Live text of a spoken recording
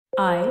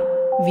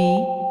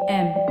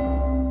IVM.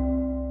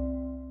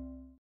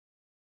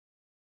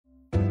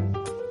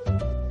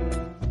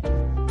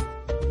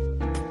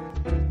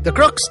 The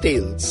Crocs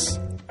tales,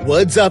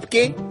 words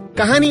आपके,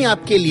 कहानी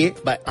आपके लिए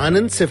by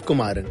Anand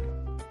Shivakumaran.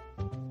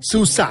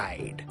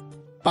 Suicide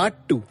part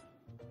 2.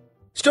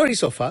 Story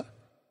so far.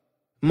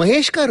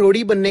 Mahesh का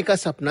रोडी बनने का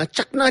सपना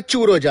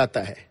चकनाचूर हो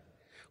जाता है.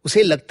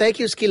 उसे लगता है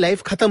कि उसकी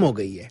लाइफ खत्म हो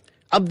गई है.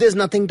 अब there is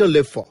nothing to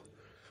live for.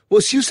 वो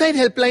सुसाइड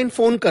हेल्पलाइन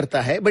फोन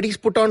करता है but he is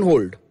put on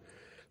hold.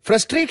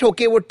 Frustrate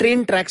होके वो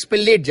ट्रेन ट्रैक्स पे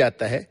लेट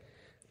जाता है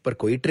पर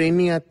कोई ट्रेन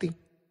नहीं आती.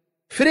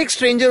 फिर एक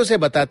स्ट्रेंजर उसे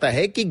बताता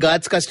है कि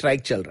गार्ड्स का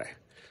स्ट्राइक चल रहा है,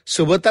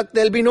 सुबह तक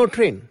there will be know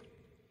train.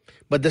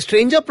 But the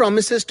stranger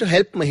promises to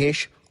help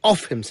Mahesh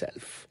of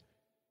himself.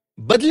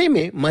 बदले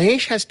में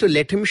Mahesh has to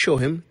let him show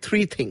him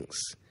 3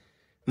 things.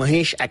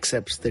 Mahesh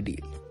accepts the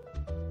deal.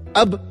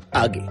 अब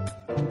आगे.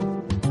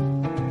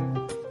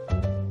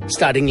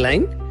 Starting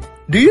line.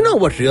 Do you know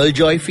what real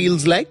Joy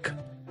feels like?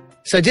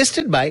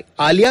 Suggested by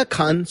Alia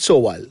Khan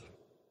सोवाल.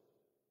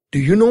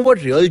 Do you know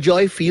what real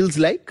joy feels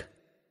like?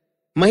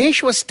 Mahesh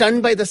was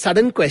stunned by the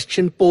sudden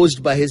question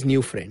posed by his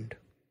new friend.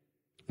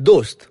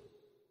 दोस्त,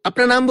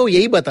 अपना नाम वो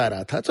यही बता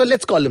रहा था, so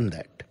let's call him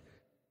that.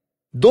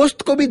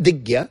 दोस्त को भी दिख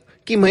गया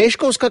कि महेश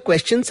को उसका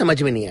क्वेश्चन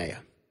समझ में नहीं आया.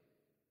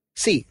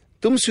 See,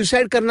 तुम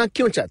सुसाइड करना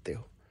क्यों चाहते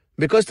हो?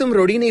 Because तुम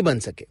रोडी नहीं बन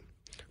सके.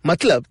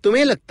 मतलब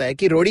तुम्हें लगता है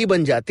कि रोडी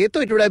बन जाते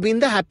तो it would have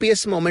been the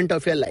happiest moment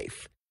of your life.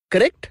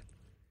 Correct?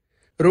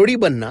 रोडी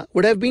बनना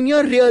would have been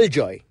your real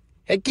joy.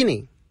 है कि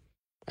नहीं?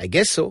 I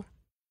guess so.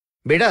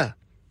 बेटा,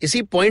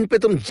 इसी पॉइंट पे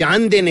तुम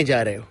जान देने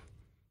जा रहे हो.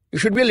 You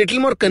should be a little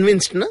more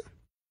convinced, ना?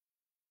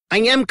 I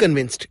am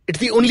convinced.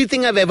 It's the only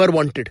thing I've ever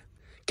wanted.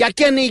 क्या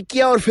क्या नहीं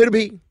किया और फिर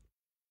भी.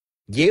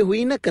 ये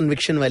हुई ना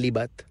कन्विक्शन वाली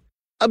बात.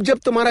 अब जब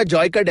तुम्हारा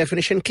जॉय का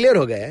डेफिनेशन क्लियर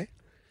हो गया है,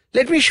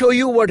 let me show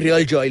you what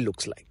real joy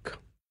looks like.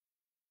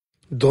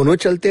 दोनों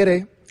चलते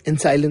रहे in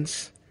silence.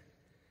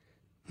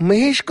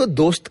 महेश को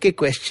दोस्त के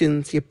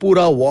क्वेश्चंस, ये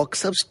पूरा वॉक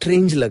सब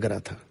स्ट्रेंज लग रहा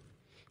था.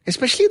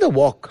 Especially the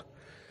walk.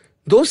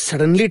 दोस्त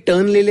सडनली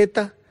टर्न ले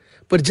लेता,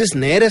 पर जिस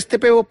नए रास्ते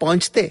पे वो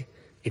पहुंचते,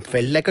 it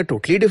felt like a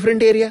totally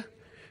different area.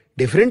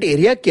 Different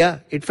area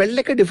क्या, it felt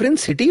like a different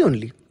city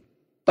only.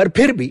 पर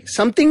फिर भी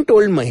समथिंग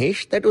टोल्ड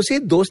महेश दैट उसे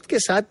दोस्त के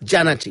साथ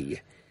जाना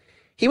चाहिए.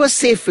 He was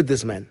safe with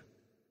this man.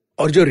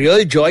 और जो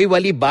रियल जॉय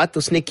वाली बात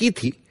उसने की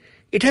थी,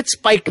 it had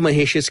spiked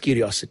महेश's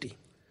curiosity.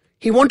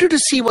 He wanted to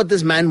see what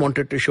this man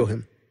wanted to show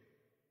him.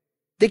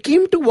 They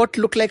came to what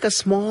look like a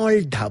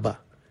small dhaba.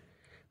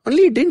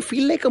 Only it didn't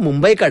feel like a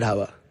Mumbai का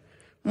dhaba.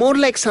 More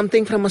like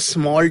something from a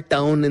small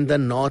town in the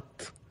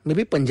north,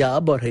 maybe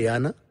Punjab or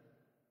Haryana.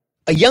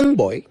 A young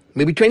boy,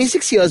 maybe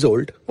 26 years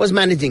old, was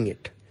managing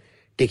it.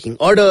 Taking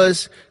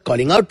orders,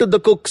 calling out to the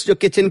cooks जो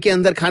kitchen के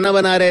अंदर खाना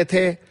बना रहे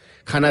थे.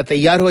 खाना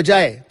तैयार हो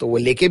जाए तो वो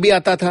लेके भी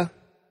आता था.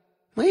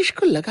 महेश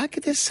को लगा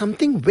कि there's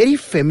something very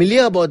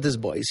familiar about this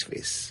boy's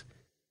face.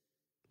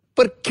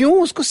 पर क्यों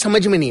उसको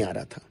समझ में नहीं आ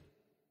रहा था.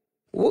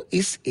 वो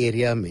इस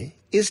एरिया में,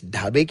 इस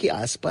ढाबे के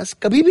आसपास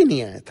कभी भी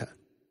नहीं आया था.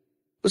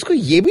 उसको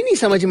यह भी नहीं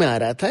समझ में आ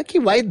रहा था कि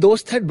वाई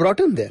दोस्त हैड ब्रॉट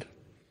हिम देयर.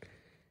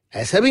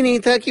 ऐसा भी नहीं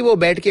था कि वो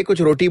बैठ के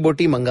कुछ रोटी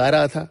बोटी मंगा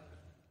रहा था.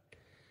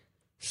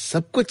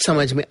 सब कुछ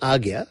समझ में आ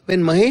गया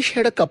when Mahesh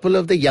had a couple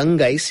of the young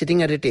guys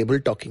sitting at a table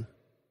talking.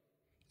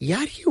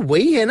 यार ये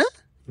वही है ना,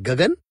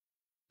 गगन?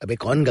 अबे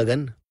कौन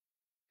गगन?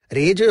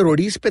 अरे जो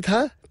रोडीज पे था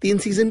 3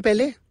 सीजन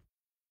पहले.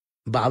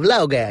 बावला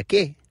हो गया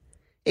के?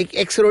 एक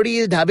एक्स रोडी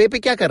इस ढाबे पे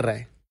क्या कर रहा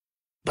है?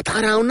 बता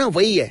रहा हूं ना,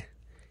 वही है.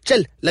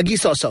 चल लगी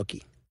 100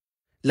 की.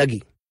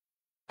 लगी.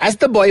 As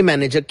the boy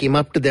manager came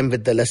up to them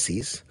with the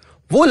lassis,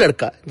 वो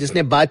लड़का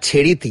जिसने बात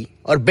छेड़ी थी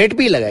और बेट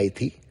भी लगाई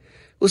थी,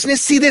 उसने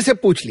सीधे से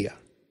पूछ लिया,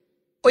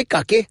 ओए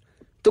काके,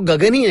 तो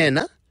गगन ही है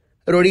ना,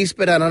 रोडीज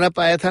पे रनर अप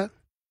आया था?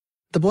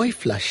 The boy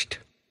flushed.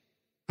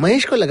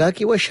 महेश को लगा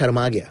कि वो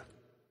शर्मा गया.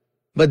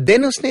 But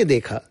then उसने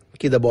देखा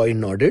कि the boy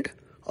nodded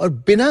और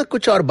बिना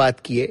कुछ और बात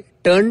किए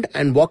turned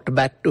and walked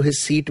back to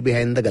his seat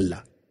behind the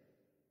गल्ला.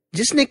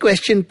 जिसने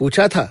क्वेश्चन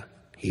पूछा था,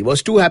 he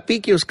was too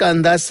happy कि उसका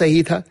अंदाज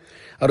सही था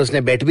और उसने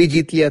बेट भी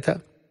जीत लिया था.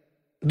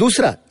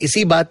 दूसरा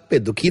इसी बात पे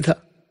दुखी था.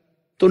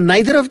 तो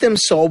neither of them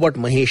saw what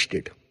Mahesh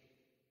did.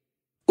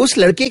 उस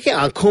लड़के के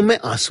आंखों में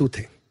आंसू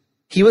थे.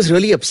 He was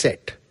really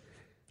upset.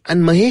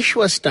 And Mahesh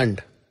was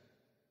stunned.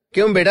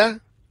 क्यों बेटा,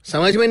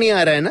 समझ में नहीं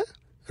आ रहा है ना?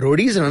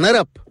 Roadies runner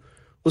up.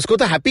 उसको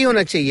तो हैप्पी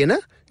होना चाहिए ना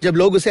जब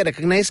लोग उसे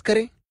रिकॉग्नाइज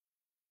करें.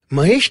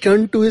 महेश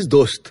टर्न टू हिज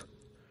दोस्त.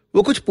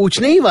 वो कुछ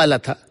पूछने ही वाला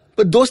था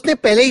पर दोस्त ने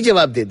पहले ही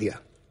जवाब दे दिया.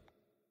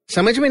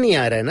 समझ में नहीं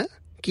आ रहा है ना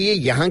कि ये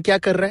यहां क्या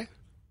कर रहा है?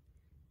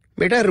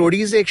 बेटा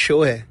रोडीज एक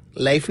शो है,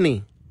 लाइफ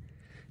नहीं.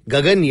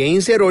 गगन यहीं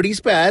से रोडीज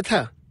पे आया था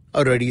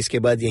और रोडीज के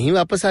बाद यहीं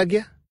वापस आ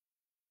गया.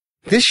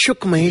 This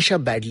Shuk Mahesh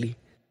badly.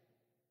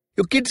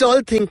 You kids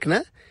all think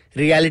ना,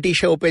 रियलिटी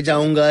शो पे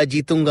जाऊंगा,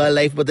 जीतूंगा,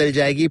 लाइफ बदल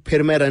जाएगी,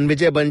 फिर मैं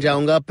रणविजय बन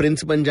जाऊंगा,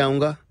 प्रिंस बन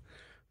जाऊंगा.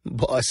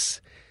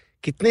 बॉस,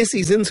 कितने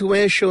सीजन्स हुए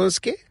हैं शोज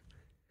के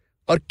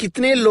और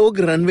कितने लोग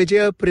रणविजय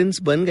और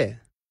प्रिंस बन गए.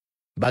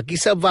 बाकी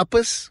सब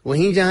वापस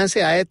वहीं जहां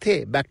से आए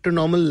थे, back to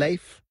normal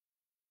life.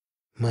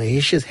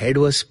 Mahesh's head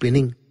was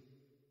spinning.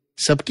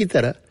 सबकी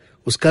तरह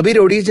उसका भी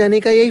रोडीज जाने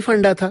का यही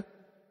फंडा था,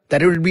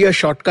 that it would be a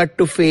shortcut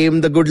to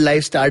fame, the good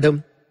life,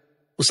 stardom.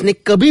 उसने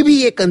कभी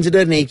भी ये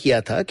कंसिडर नहीं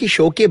किया था कि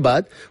शो के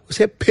बाद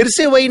उसे फिर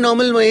से वही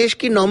नॉर्मल महेश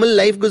की नॉर्मल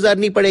लाइफ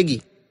गुजारनी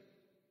पड़ेगी।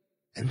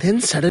 एंड देन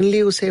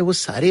सडनली उसे वो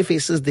सारे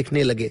फेसेस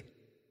दिखने लगे,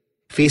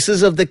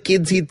 faces of the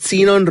kids he'd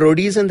seen on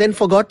roadies and then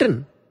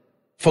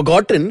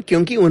forgotten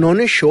क्योंकि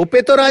उन्होंने शो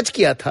पे तो राज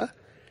किया था,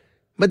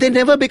 but they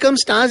never become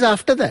stars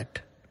after that.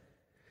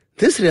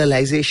 This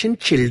realization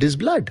chilled his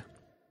blood.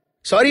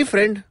 Sorry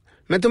friend,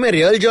 मैं तुम्हें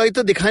रियल जॉय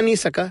तो दिखा नहीं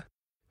सका,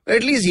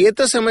 एटलीस्ट ये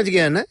तो समझ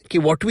गया ना कि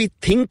what we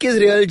think is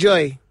real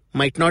joy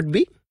might not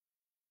be.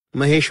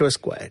 Mahesh was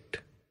quiet.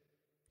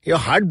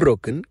 You're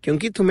heartbroken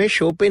क्योंकि तुम्हें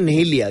शो पे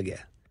नहीं लिया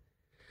गया.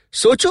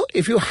 सोचो,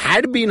 if you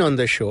had been on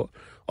the show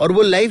और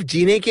वो लाइफ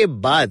जीने के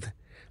बाद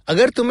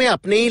अगर तुम्हें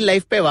अपने ही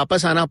लाइफ पे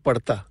वापस आना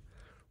पड़ता,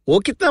 वो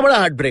कितना बड़ा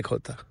हार्ट ब्रेक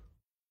होता.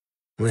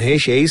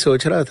 महेश यही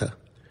सोच रहा था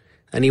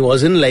and he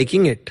wasn't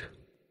liking it.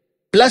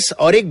 Plus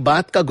और एक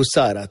बात का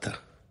गुस्सा आ रहा था,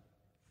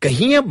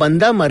 कहीं यह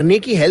बंदा मरने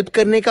की हेल्प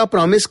करने का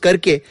प्रॉमिस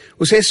करके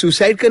उसे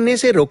सुसाइड करने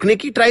से रोकने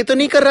की ट्राई तो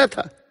नहीं कर रहा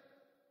था.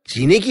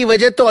 जीने की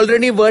वजह तो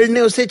ऑलरेडी वर्ल्ड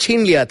ने उसे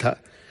छीन लिया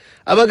था,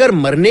 अब अगर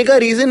मरने का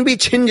रीजन भी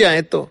छिन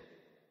जाए तो.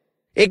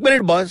 एक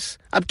मिनट बॉस,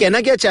 आप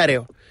कहना क्या चाह रहे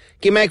हो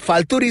कि मैं एक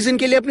फालतू रीजन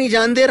के लिए अपनी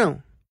जान दे रहा हूं?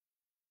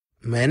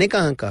 मैंने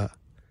कहां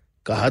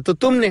कहा तो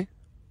तुमने,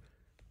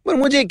 पर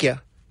मुझे क्या,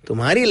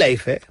 तुम्हारी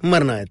लाइफ है,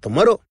 मरना है तो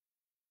मरो.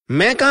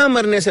 मैं कहां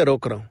मरने से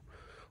रोक रहा हूं,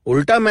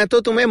 उल्टा मैं तो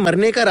तुम्हें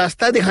मरने का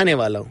रास्ता दिखाने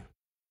वाला हूं.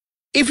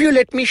 If you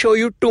let me show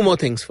you 2 more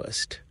things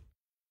first.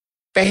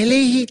 पहले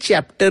ही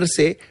चैप्टर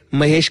से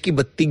महेश की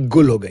बत्ती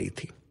गुल हो गई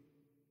थी.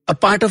 A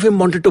part of him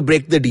wanted to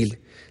break the deal,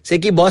 say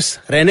कि बॉस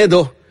रहने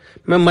दो,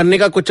 मैं मरने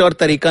का कुछ और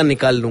तरीका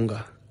निकाल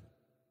लूंगा.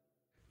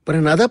 But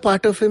another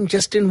part of him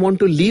just didn't want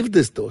to leave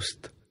this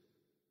dost.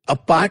 A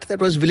part that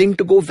was willing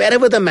to go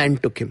wherever the man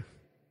took him.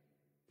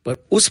 पर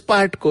उस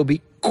पार्ट को भी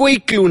कोई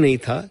क्लू नहीं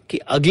था कि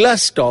अगला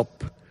stop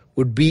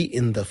would be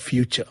in the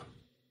future.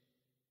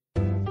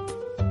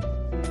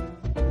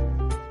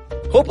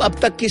 Hope अब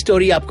तक की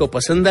स्टोरी आपको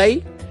पसंद आई.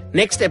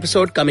 Next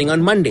episode coming on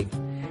Monday.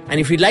 And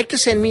if you'd like to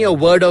send me a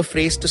word or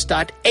phrase to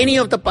start any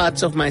of the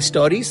parts of my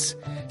stories,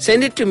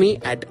 send it to me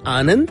at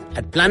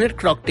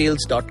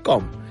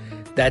anand@planetcrocktails.com.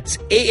 That's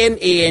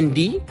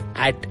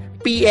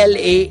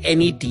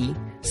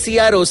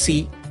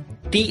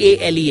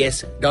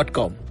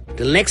ANAND@PLANETCROCTALES.com.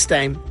 Till next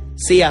time,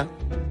 see ya.